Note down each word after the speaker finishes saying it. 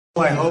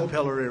I hope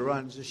Hillary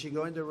runs. Is she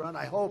going to run?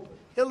 I hope.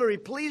 Hillary,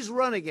 please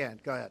run again.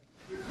 Go ahead.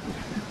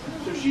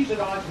 So she's at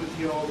odds with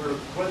you over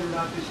whether or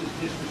not this is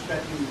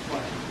disrespecting the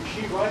flag. Is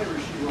she right or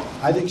is she wrong?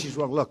 I think she's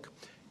wrong. Look,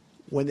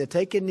 when they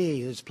take a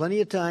knee, there's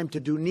plenty of time to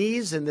do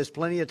knees and there's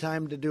plenty of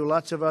time to do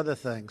lots of other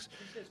things.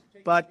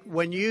 But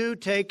when you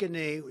take a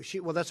knee,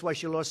 well, that's why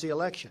she lost the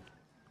election.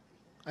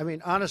 I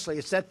mean, honestly,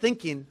 it's that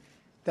thinking.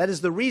 That is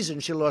the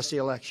reason she lost the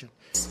election.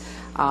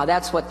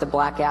 That's what the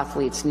black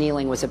athletes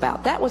kneeling was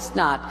about. That was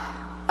not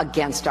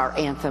against our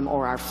anthem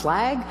or our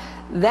flag.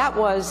 That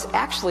was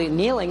actually,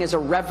 kneeling is a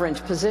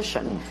reverent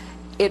position.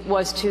 It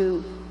was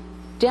to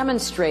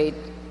demonstrate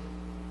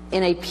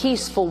in a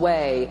peaceful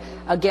way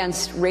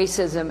against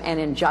racism and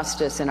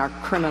injustice in our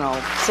criminal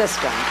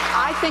system.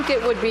 I think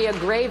it would be a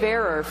grave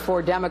error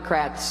for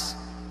Democrats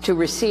to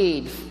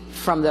recede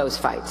from those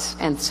fights.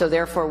 And so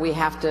therefore we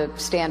have to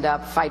stand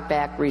up, fight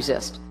back,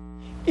 resist.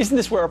 Isn't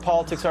this where our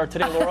politics are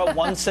today, Laura?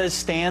 One says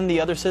stand,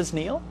 the other says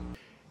kneel?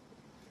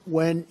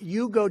 When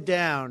you go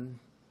down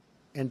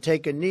and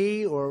take a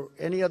knee or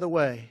any other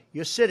way,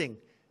 you're sitting,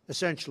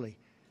 essentially,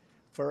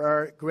 for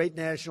our great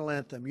national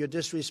anthem. You're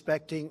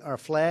disrespecting our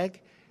flag,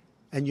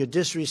 and you're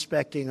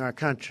disrespecting our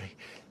country.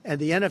 And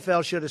the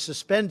NFL should have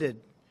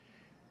suspended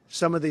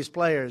some of these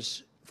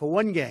players for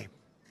one game.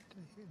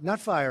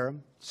 Not fire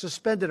them,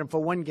 suspended them for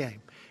one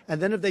game.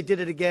 And then if they did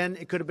it again,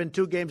 it could have been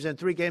 2 games and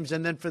 3 games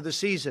and then for the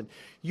season.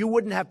 You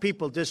wouldn't have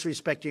people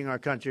disrespecting our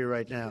country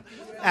right now.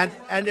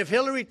 And if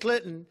Hillary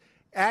Clinton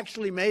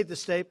actually made the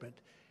statement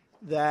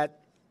that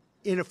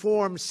in a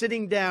form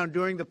sitting down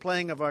during the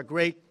playing of our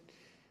great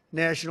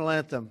national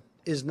anthem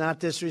is not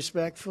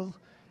disrespectful,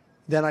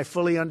 then I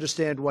fully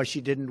understand why she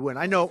didn't win.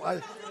 I know.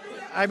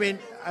 I mean,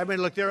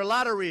 look, there are a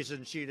lot of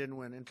reasons she didn't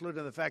win,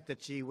 including the fact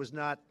that she was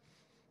not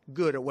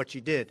good at what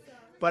she did.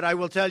 But I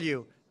will tell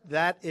you,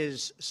 that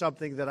is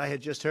something that I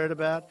had just heard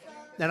about,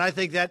 and I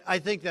think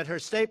that her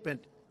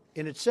statement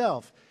in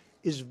itself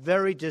is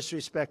very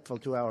disrespectful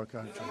to our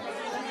country.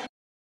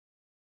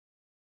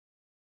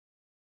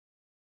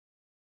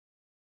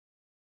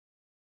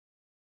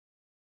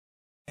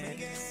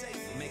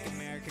 Make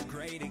America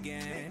great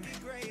again.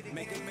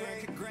 Make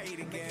America great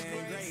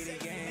again, great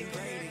again.